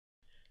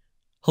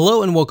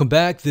Hello and welcome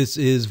back. This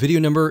is video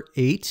number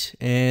 8,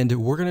 and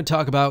we're going to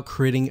talk about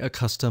creating a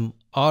custom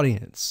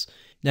audience.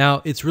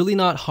 Now, it's really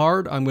not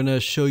hard. I'm going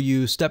to show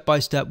you step by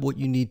step what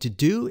you need to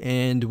do,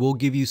 and we'll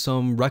give you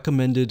some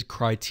recommended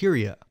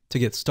criteria to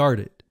get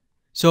started.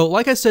 So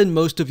like I said,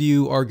 most of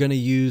you are going to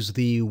use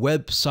the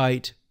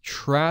website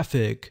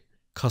traffic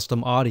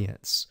custom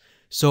audience.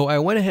 So I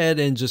went ahead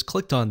and just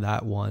clicked on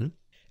that one,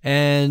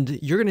 and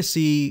you're going to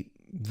see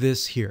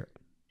this here.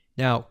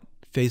 Now,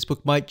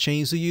 Facebook might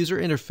change the user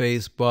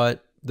interface,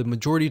 but the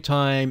majority of the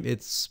time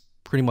it's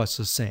pretty much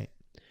the same.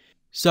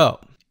 So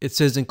it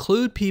says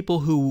include people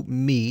who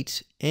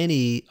meet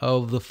any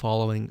of the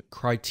following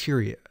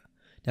criteria.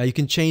 Now you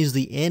can change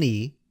the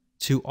any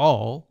to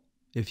all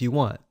if you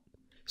want.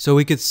 So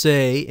we could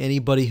say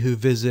anybody who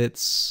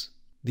visits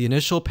the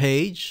initial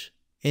page,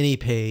 any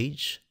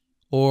page,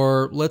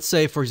 or let's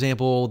say, for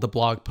example, the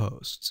blog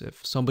posts.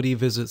 If somebody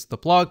visits the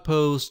blog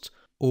post,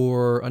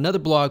 or another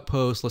blog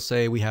post, let's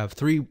say we have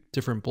 3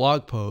 different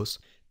blog posts,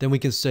 then we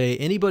can say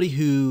anybody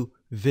who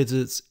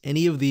visits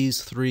any of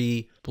these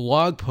 3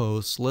 blog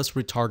posts, let's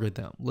retarget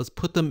them. Let's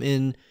put them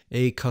in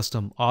a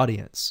custom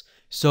audience.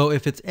 So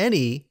if it's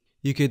any,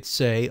 you could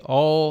say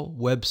all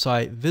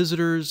website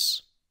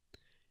visitors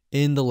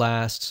in the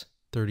last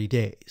 30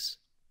 days.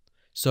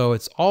 So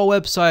it's all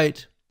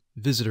website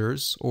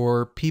visitors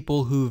or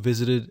people who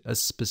visited a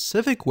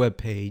specific web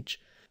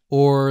page,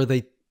 or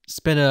they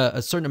spend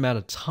a certain amount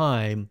of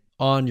time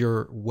on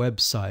your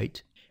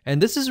website.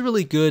 And this is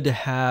really good to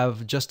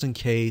have just in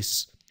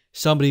case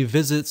somebody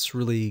visits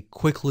really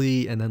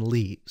quickly and then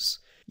leaves.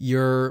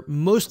 You're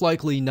most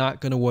likely not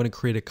going to want to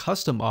create a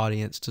custom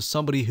audience to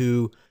somebody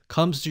who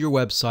comes to your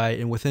website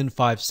and within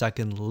 5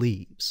 seconds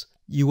leaves.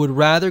 You would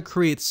rather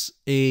create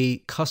a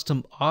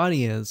custom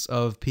audience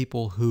of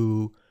people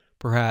who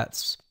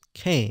perhaps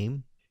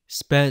came,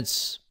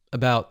 spent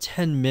about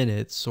 10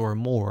 minutes or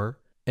more,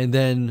 and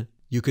then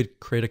you could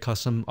create a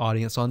custom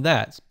audience on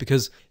that,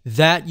 because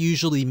that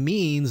usually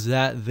means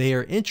that they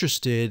are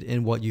interested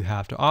in what you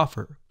have to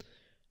offer.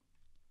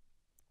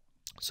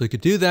 So you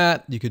could do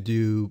that. You could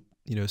do,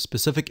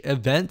 specific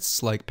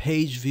events like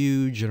page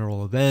view,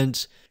 general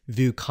event,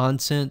 view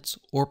content,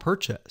 or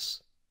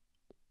purchase.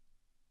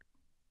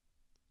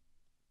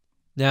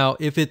 Now,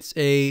 if it's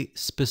a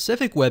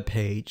specific web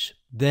page,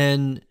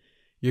 then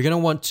you're going to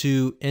want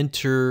to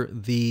enter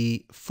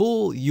the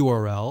full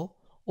URL.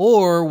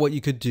 Or what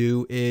you could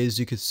do is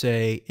you could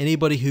say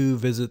anybody who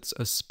visits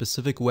a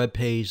specific web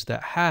page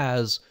that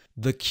has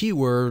the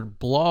keyword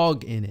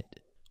blog in it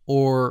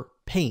or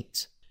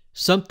paint,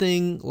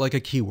 something like a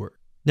keyword.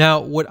 Now,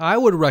 what I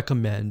would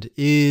recommend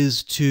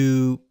is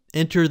to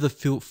enter the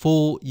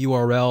full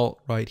URL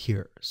right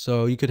here.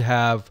 So you could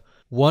have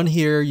one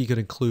here, you could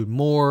include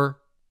more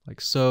like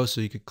so.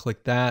 So you could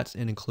click that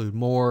and include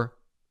more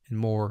and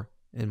more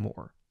and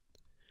more.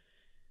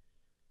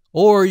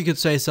 Or you could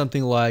say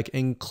something like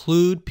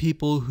include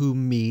people who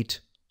meet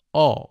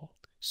all.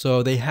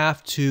 So they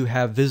have to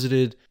have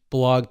visited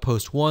blog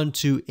post 1,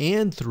 2,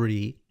 and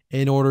 3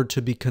 in order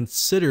to be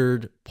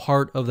considered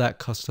part of that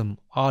custom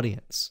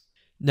audience.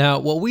 Now,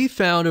 what we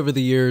found over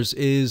the years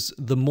is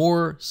the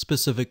more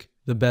specific,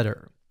 the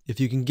better. If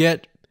you can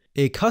get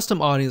a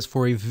custom audience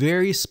for a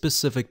very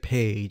specific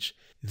page,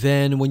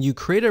 then when you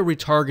create a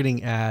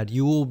retargeting ad,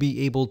 you will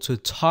be able to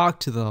talk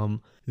to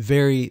them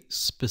very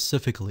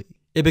specifically.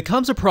 It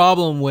becomes a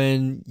problem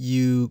when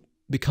you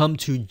become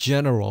too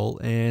general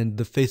and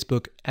the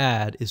Facebook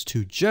ad is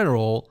too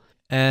general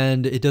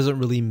and it doesn't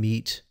really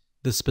meet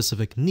the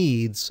specific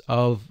needs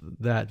of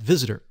that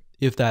visitor,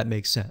 if that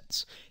makes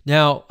sense.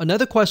 Now,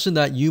 another question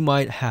that you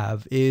might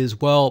have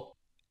is, well,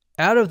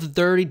 out of the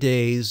 30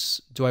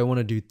 days, do I want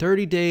to do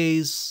 30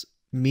 days,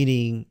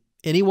 meaning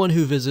anyone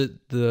who visits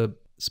the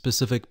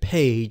specific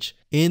page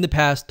in the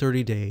past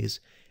 30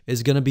 days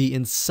is going to be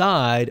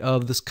inside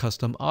of this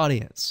custom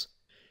audience?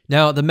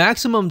 Now, the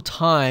maximum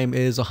time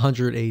is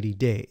 180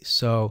 days,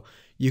 so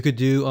you could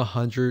do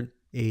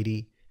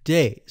 180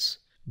 days.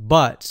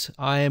 But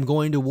I am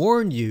going to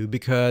warn you,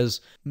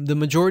 because the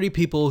majority of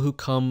people who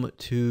come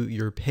to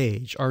your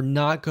page are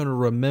not going to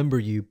remember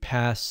you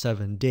past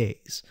 7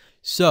 days.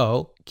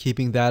 So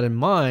keeping that in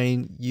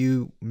mind,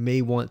 you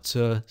may want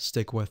to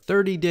stick with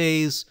 30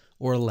 days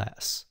or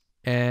less.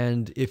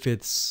 And if you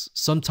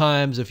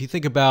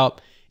think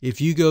about, if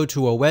you go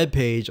to a web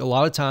page, a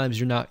lot of times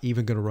you're not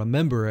even going to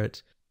remember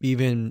it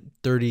even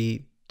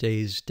 30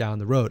 days down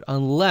the road,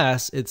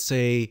 unless it's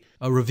a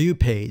review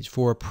page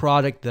for a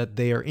product that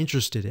they are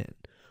interested in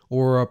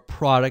or a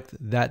product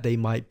that they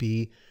might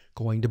be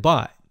going to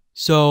buy.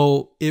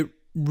 So it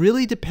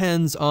really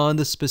depends on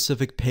the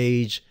specific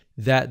page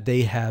that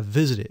they have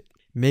visited.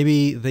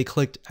 Maybe they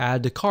clicked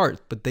add to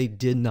cart, but they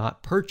did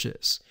not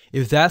purchase.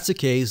 If that's the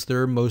case,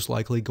 they're most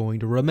likely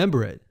going to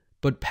remember it.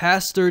 But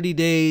past 30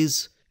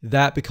 days,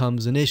 that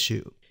becomes an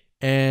issue.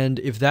 And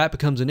if that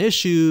becomes an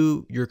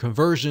issue, your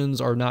conversions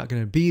are not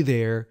going to be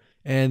there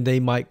and they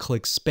might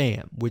click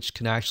spam, which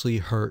can actually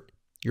hurt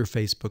your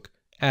Facebook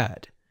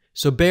ad.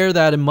 So bear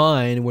that in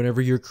mind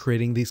whenever you're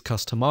creating these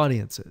custom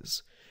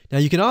audiences. Now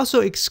you can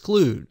also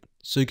exclude.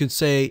 So you could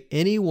say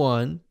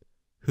anyone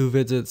who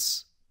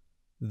visits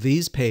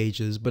these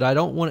pages, but I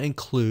don't want to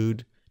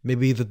include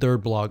maybe the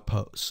third blog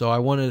post. So I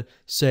want to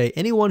say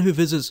anyone who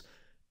visits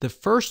the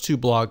first 2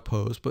 blog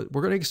posts, but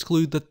we're going to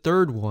exclude the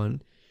third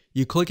one.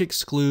 You click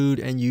exclude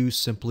and you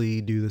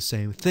simply do the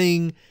same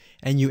thing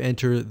and you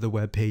enter the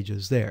web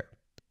pages there.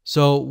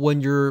 So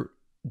when you're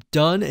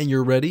done and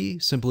you're ready,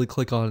 simply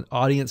click on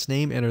audience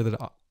name, enter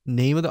the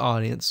name of the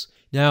audience.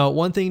 Now,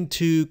 one thing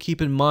to keep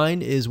in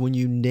mind is when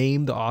you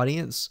name the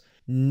audience,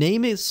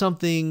 name it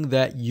something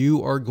that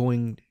you are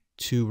going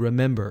to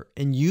remember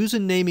and use a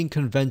naming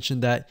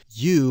convention that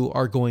you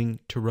are going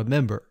to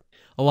remember.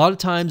 A lot of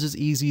times it's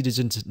easy to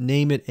just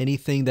name it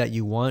anything that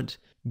you want,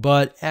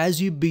 but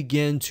as you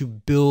begin to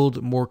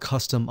build more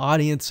custom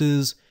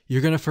audiences,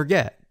 you're going to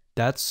forget.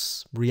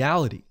 That's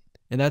reality.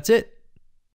 And that's it.